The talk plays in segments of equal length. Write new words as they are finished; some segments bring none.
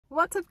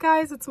What's up,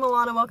 guys? It's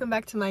Milana. Welcome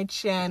back to my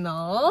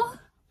channel.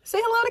 Say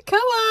hello to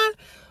Koa.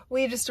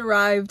 We just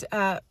arrived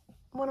at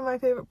one of my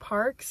favorite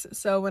parks,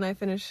 so when I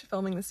finish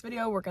filming this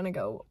video, we're gonna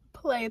go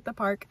play at the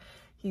park.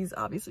 He's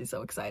obviously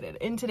so excited.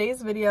 In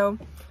today's video,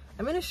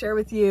 I'm going to share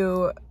with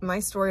you my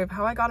story of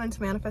how I got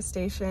into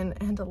manifestation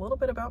and a little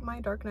bit about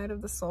my dark night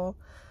of the soul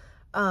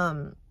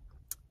to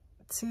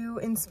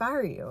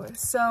inspire you.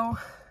 So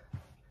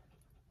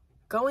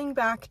going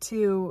back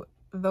to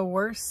the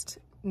worst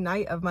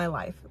night of my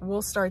life,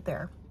 we'll start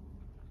there.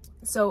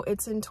 So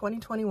it's in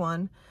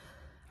 2021.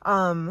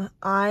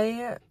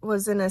 I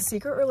was in a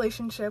secret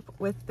relationship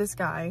with this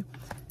guy,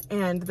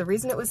 and the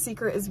reason it was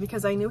secret is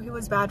because I knew he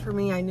was bad for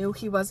me. I knew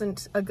he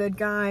wasn't a good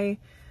guy,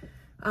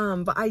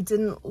 but I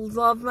didn't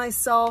love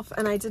myself,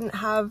 and I didn't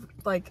have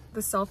like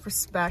the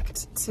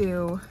self-respect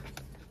to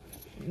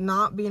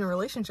not be in a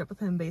relationship with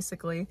him,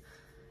 basically.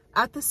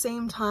 At the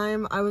same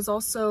time, I was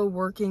also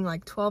working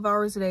like 12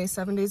 hours a day,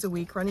 7 days a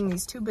week, running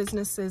these two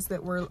businesses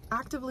that were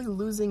actively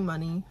losing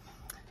money.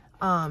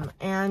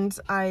 And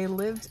I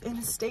lived in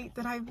a state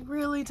that I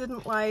really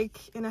didn't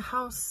like, in a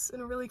house,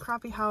 in a really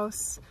crappy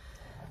house,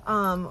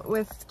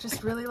 with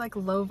just really like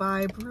low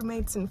vibe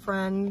roommates and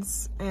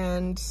friends,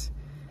 and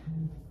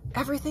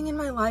everything in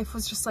my life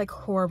was just like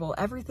horrible.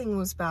 Everything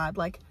was bad,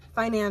 like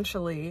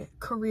financially,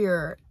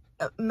 career,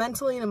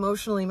 mentally and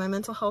emotionally. My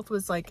mental health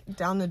was like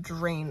down the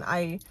drain.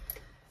 I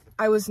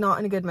was not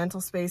in a good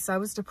mental space. I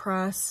was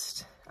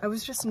depressed. I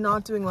was just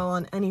not doing well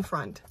on any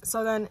front.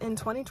 So then in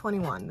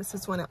 2021, this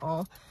is when it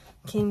all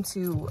came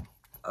to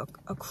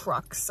a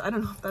crux. I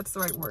don't know if that's the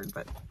right word,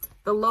 but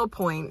the low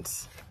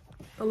point,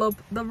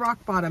 the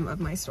rock bottom of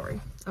my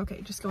story.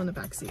 Okay, just go in the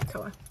back seat,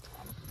 Koa.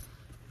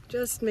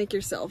 Just make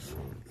yourself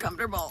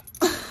comfortable.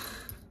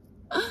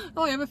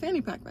 Oh, I have a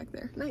fanny pack back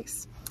there.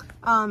 Nice.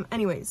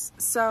 Anyways,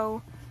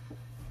 so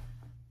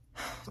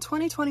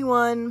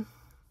 2021,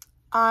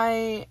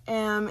 I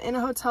am in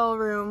a hotel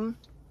room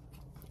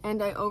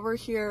and I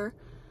overhear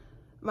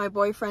my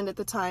boyfriend at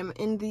the time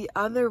in the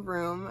other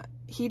room.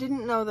 He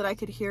didn't know that I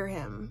could hear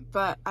him,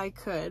 but I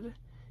could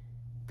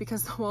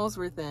because the walls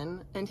were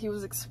thin, and he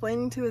was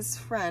explaining to his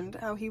friend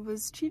how he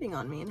was cheating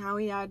on me and how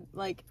he had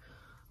like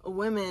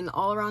women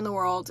all around the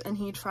world, and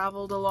he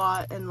traveled a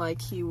lot, and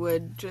like he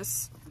would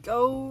just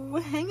go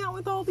hang out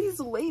with all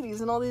these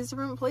ladies in all these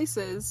different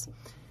places.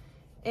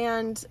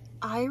 And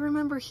I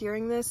remember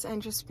hearing this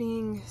and just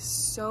being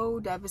so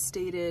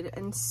devastated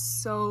and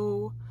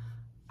so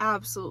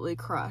absolutely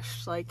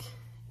crushed. Like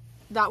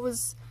that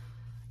was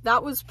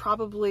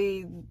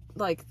probably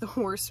like the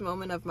worst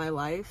moment of my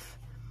life.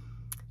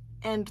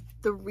 And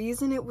the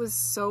reason it was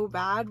so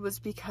bad was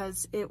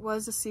because it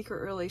was a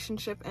secret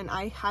relationship and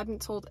I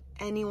hadn't told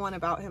anyone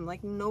about him.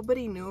 Like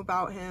nobody knew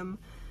about him.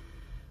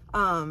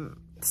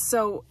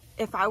 So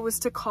if I was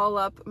to call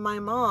up my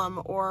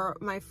mom or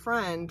my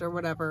friend or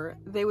whatever,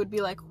 they would be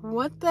like,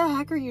 what the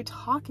heck are you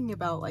talking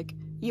about? Like,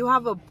 you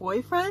have a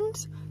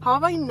boyfriend? How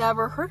have I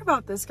never heard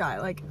about this guy?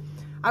 Like,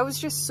 I was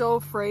just so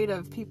afraid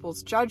of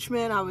people's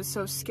judgment. I was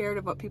so scared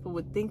of what people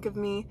would think of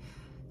me.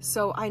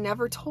 So I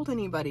never told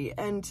anybody.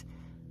 And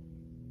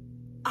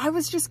I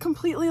was just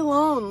completely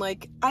alone.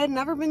 Like, I had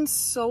never been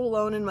so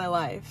alone in my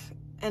life.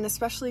 And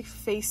especially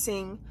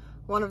facing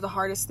one of the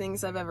hardest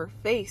things I've ever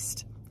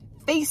faced.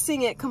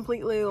 Facing it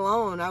completely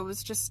alone, I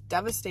was just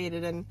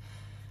devastated. And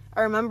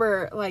I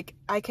remember like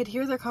I could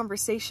hear their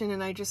conversation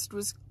and I just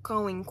was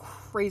going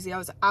crazy. I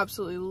was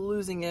absolutely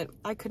losing it.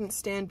 I couldn't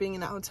stand being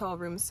in that hotel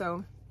room.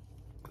 So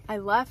I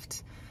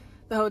left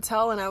the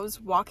hotel and I was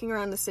walking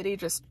around the city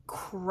just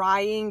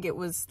crying. It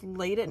was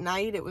late at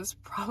night. It was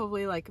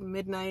probably like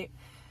midnight.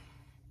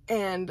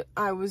 And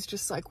I was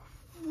just like,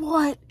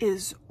 what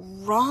is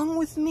wrong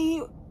with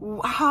me?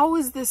 How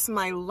is this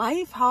my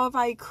life? How have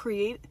I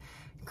created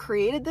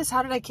this?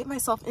 How did I get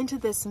myself into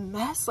this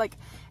mess? Like,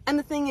 and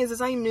the thing is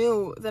I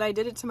knew that I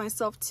did it to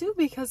myself too,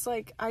 because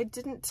like I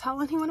didn't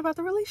tell anyone about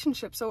the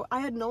relationship, so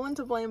I had no one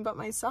to blame but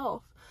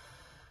myself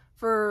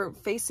for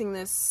facing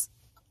this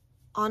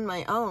on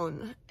my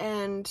own.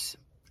 And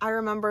I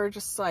remember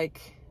just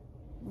like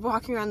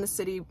walking around the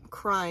city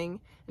crying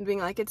and being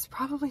like, it's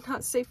probably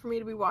not safe for me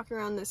to be walking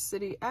around this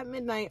city at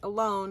midnight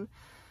alone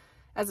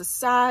as a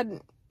sad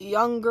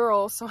young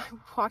girl. So I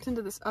walked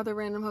into this other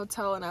random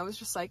hotel and I was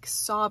just like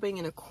sobbing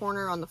in a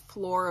corner on the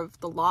floor of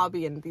the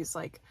lobby, and these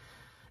like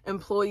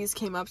employees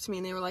came up to me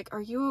and they were like,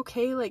 are you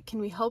okay? Like, can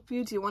we help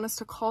you? Do you want us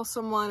to call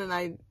someone? And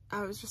I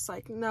was just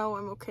like, no,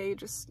 I'm okay.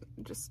 Just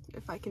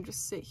if I can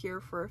just sit here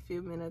for a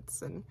few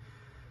minutes. And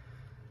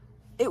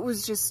it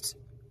was just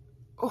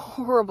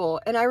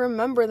horrible. And I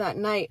remember that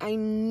night, I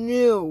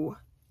knew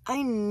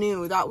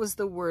that was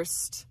the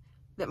worst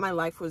that my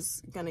life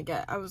was gonna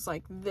get. I was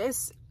like,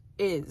 this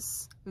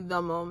is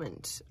the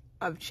moment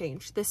of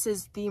change. This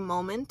is the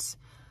moment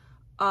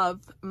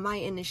of my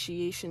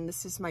initiation.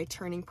 This is my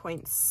turning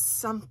point.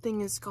 Something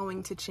is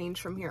going to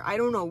change from here. I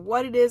don't know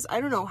what it is.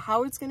 I don't know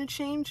how it's going to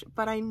change,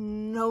 but I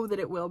know that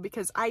it will,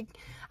 because I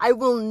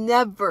will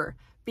never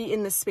be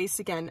in this space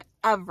again,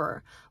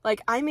 ever. Like,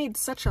 I made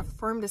such a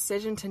firm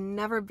decision to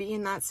never be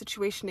in that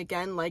situation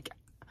again. Like,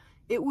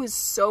 it was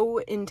so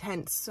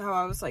intense. So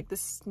I was like, this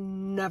is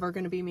never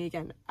going to be me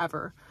again,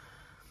 ever.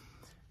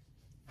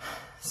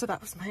 So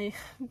that was my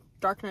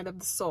dark night of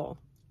the soul.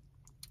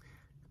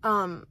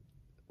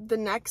 The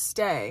next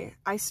day,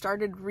 I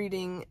started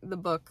reading the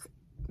book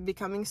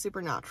Becoming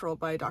Supernatural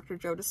by Dr.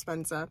 Joe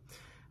Dispenza.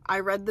 I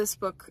read this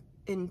book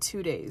in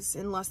 2 days,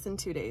 in less than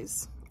 2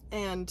 days.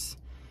 And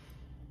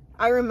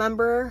I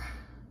remember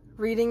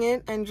reading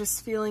it and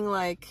just feeling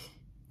like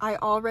I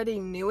already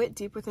knew it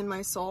deep within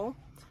my soul,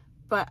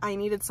 but I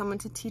needed someone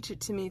to teach it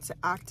to me to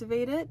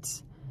activate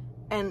it.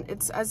 And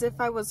it's as if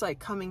I was like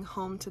coming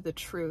home to the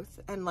truth,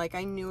 and like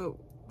I knew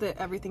that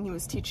everything he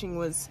was teaching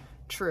was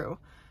true.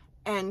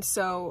 And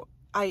so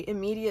I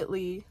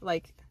immediately,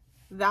 like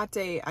that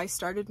day, I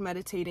started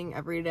meditating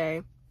every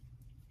day.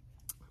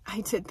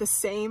 I did the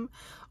same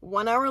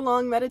 1 hour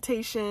long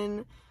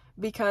meditation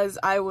because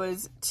I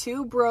was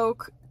too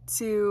broke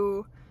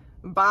to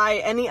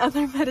buy any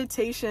other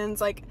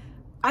meditations. Like,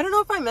 I don't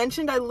know if I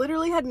mentioned, I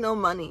literally had no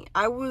money.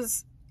 I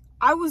was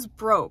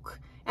broke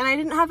and I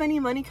didn't have any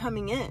money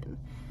coming in.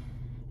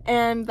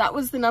 And that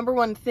was the number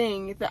one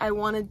thing that I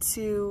wanted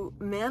to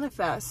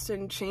manifest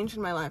and change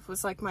in my life,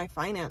 was like my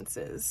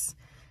finances.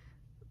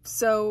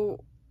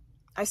 So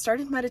I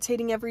started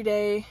meditating every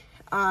day.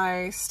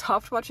 I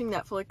stopped watching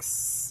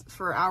Netflix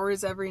for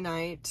hours every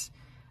night.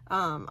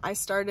 I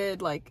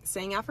started like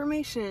saying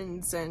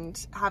affirmations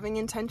and having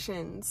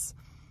intentions.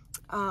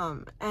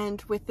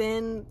 And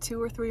within 2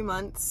 or 3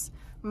 months,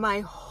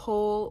 my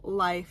whole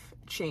life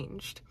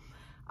changed.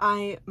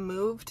 I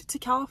moved to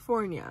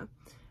California.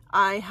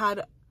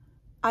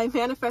 I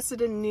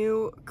manifested a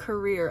new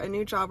career, a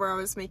new job where I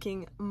was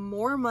making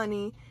more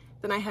money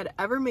than I had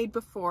ever made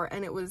before.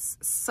 And it was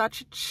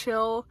such a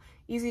chill,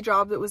 easy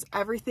job that was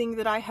everything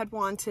that I had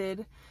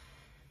wanted.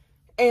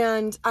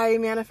 And I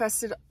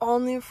manifested all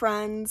new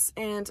friends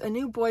and a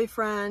new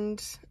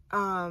boyfriend.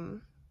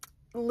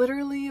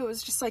 Literally, it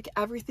was just like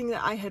everything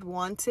that I had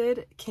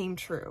wanted came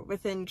true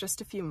within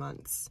just a few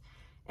months.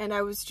 And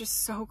I was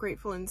just so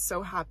grateful and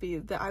so happy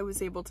that I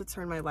was able to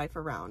turn my life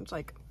around.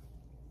 Like,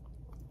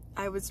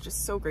 I was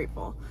just so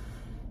grateful.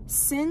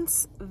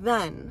 Since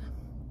then,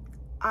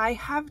 I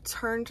have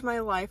turned my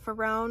life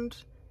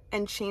around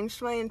and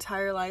changed my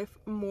entire life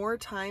more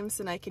times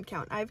than I can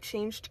count. I've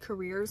changed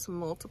careers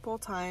multiple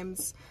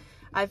times.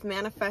 I've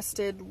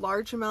manifested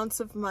large amounts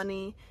of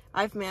money.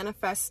 I've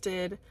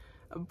manifested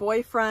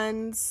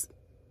boyfriends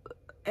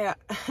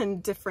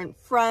and different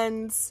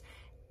friends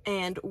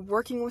and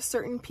working with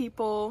certain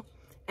people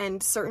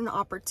and certain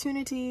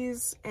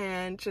opportunities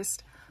and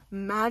just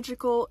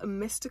magical,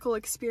 mystical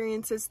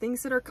experiences,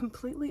 things that are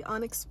completely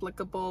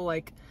inexplicable,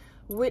 like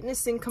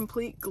witnessing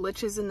complete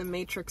glitches in the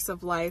matrix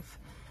of life,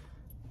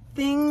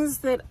 things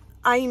that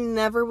I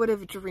never would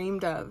have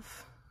dreamed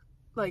of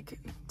like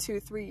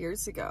 2-3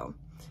 years ago.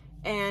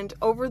 And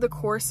over the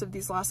course of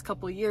these last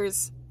couple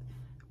years,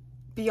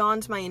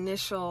 beyond my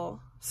initial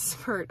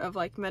spurt of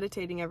like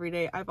meditating every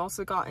day, I've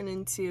also gotten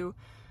into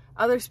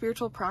other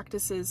spiritual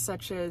practices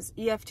such as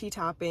EFT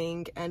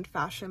tapping and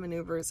fascia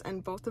maneuvers,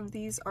 and both of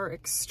these are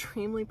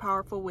extremely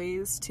powerful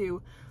ways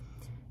to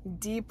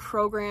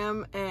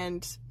deprogram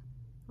and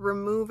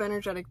remove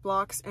energetic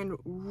blocks and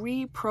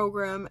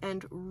reprogram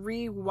and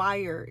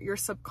rewire your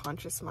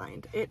subconscious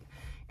mind.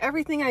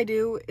 Everything I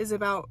do is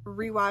about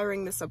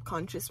rewiring the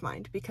subconscious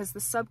mind, because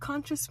the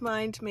subconscious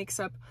mind makes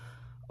up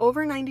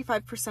over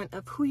 95%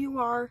 of who you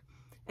are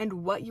and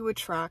what you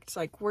attract.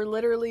 Like, we're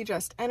literally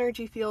just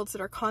energy fields that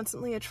are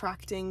constantly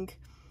attracting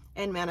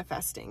and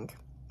manifesting,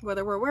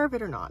 whether we're aware of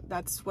it or not.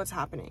 That's what's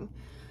happening.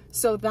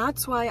 So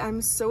that's why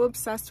I'm so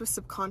obsessed with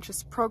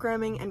subconscious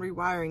programming and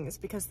rewiring, is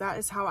because that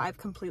is how I've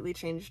completely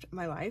changed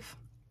my life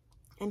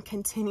and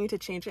continue to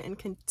change it and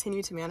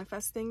continue to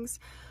manifest things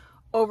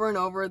over and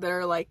over. That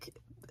are like,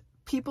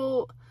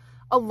 people,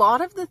 a lot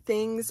of the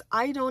things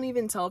I don't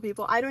even tell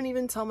people. I don't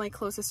even tell my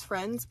closest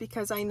friends,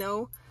 because I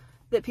know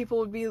that people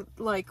would be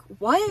like,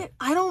 what?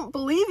 I don't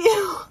believe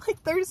you.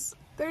 Like,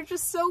 they're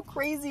just so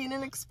crazy and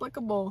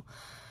inexplicable.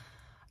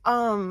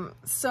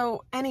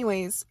 So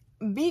anyways,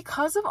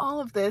 because of all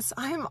of this,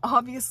 I'm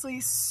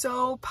obviously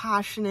so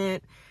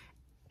passionate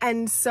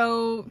and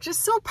so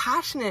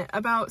passionate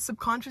about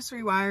subconscious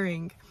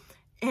rewiring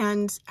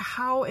and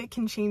how it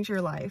can change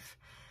your life.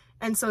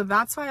 And so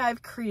that's why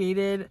I've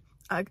created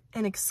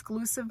an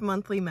exclusive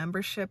monthly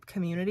membership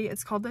community.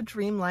 It's called the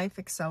Dream Life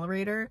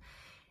Accelerator.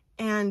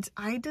 And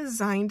I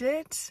designed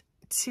it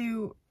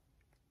to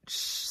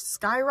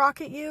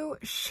skyrocket you,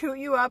 shoot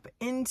you up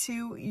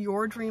into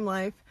your dream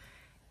life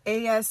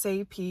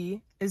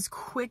ASAP, as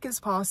quick as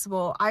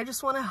possible. I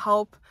just want to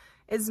help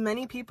as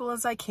many people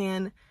as I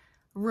can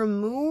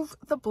remove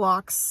the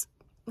blocks,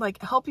 like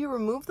help you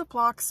remove the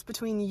blocks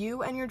between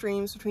you and your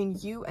dreams, between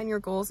you and your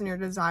goals and your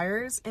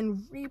desires, and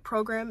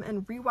reprogram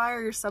and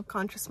rewire your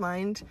subconscious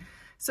mind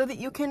so that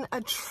you can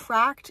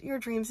attract your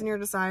dreams and your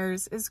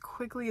desires as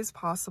quickly as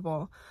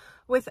possible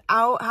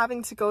without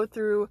having to go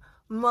through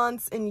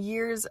months and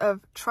years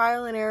of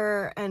trial and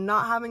error and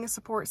not having a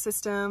support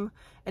system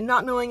and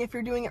not knowing if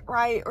you're doing it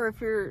right or if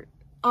you're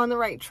on the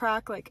right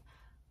track. Like,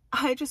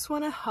 I just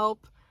want to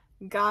help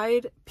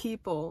guide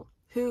people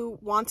who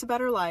want a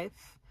better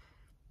life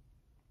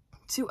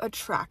to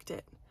attract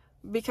it.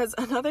 Because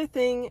another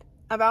thing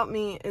about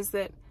me is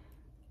that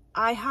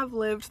I have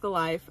lived the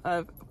life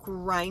of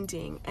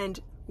grinding and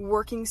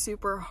working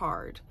super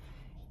hard,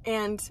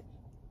 and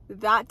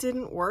that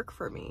didn't work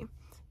for me.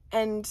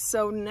 And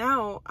so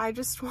now I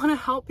just want to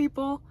help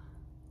people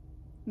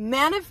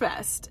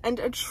manifest and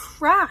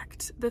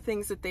attract the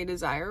things that they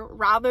desire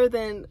rather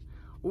than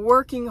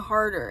working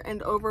harder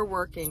and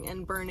overworking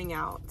and burning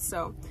out.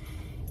 So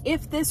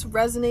if this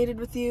resonated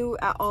with you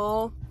at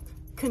all,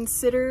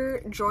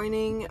 consider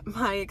joining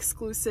my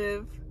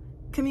exclusive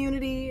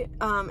community.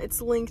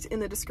 It's linked in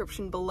the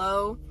description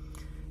below.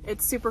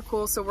 It's super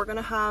cool. So we're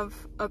gonna have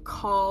a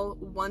call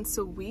once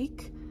a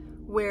week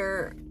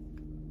where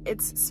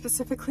it's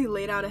specifically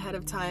laid out ahead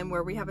of time,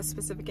 where we have a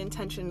specific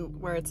intention,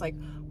 where it's like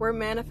we're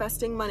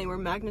manifesting money, we're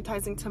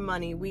magnetizing to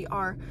money, we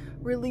are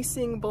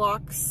releasing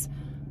blocks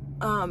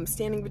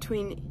standing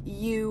between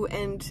you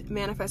and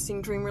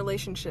manifesting dream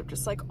relationship,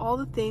 just like all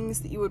the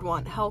things that you would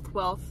want: health,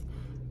 wealth,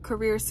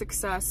 career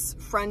success,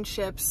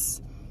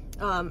 friendships,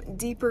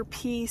 deeper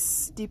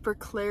peace, deeper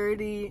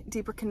clarity,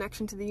 deeper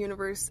connection to the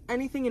universe,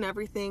 anything and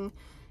everything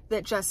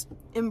that just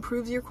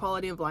improves your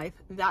quality of life.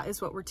 That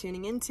is what we're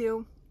tuning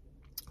into.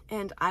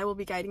 And I will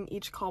be guiding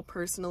each call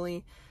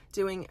personally,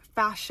 doing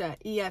fascia,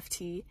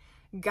 EFT,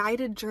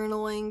 guided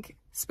journaling,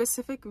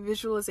 specific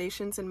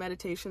visualizations and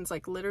meditations,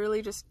 like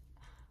literally just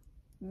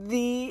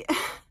the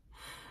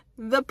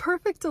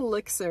perfect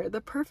elixir,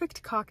 the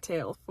perfect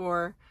cocktail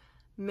for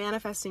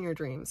manifesting your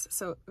dreams.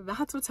 So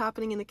that's what's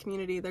happening in the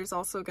community. There's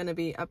also going to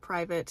be a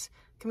private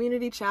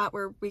community chat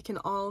where we can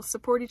all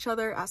support each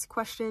other, ask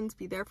questions,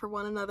 be there for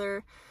one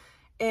another.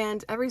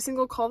 And every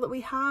single call that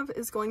we have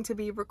is going to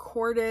be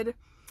recorded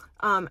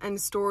and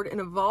stored in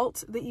a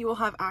vault that you will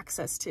have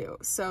access to,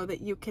 so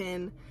that you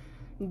can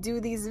do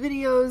these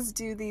videos,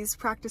 do these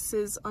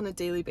practices on a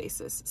daily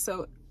basis.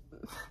 So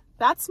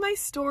that's my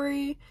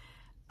story.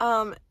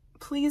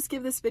 Please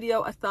give this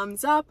video a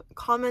thumbs up,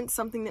 comment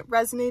something that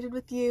resonated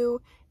with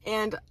you,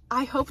 and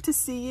I hope to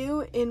see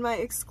you in my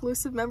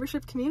exclusive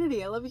membership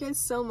community. I love you guys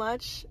so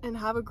much, and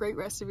have a great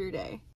rest of your day.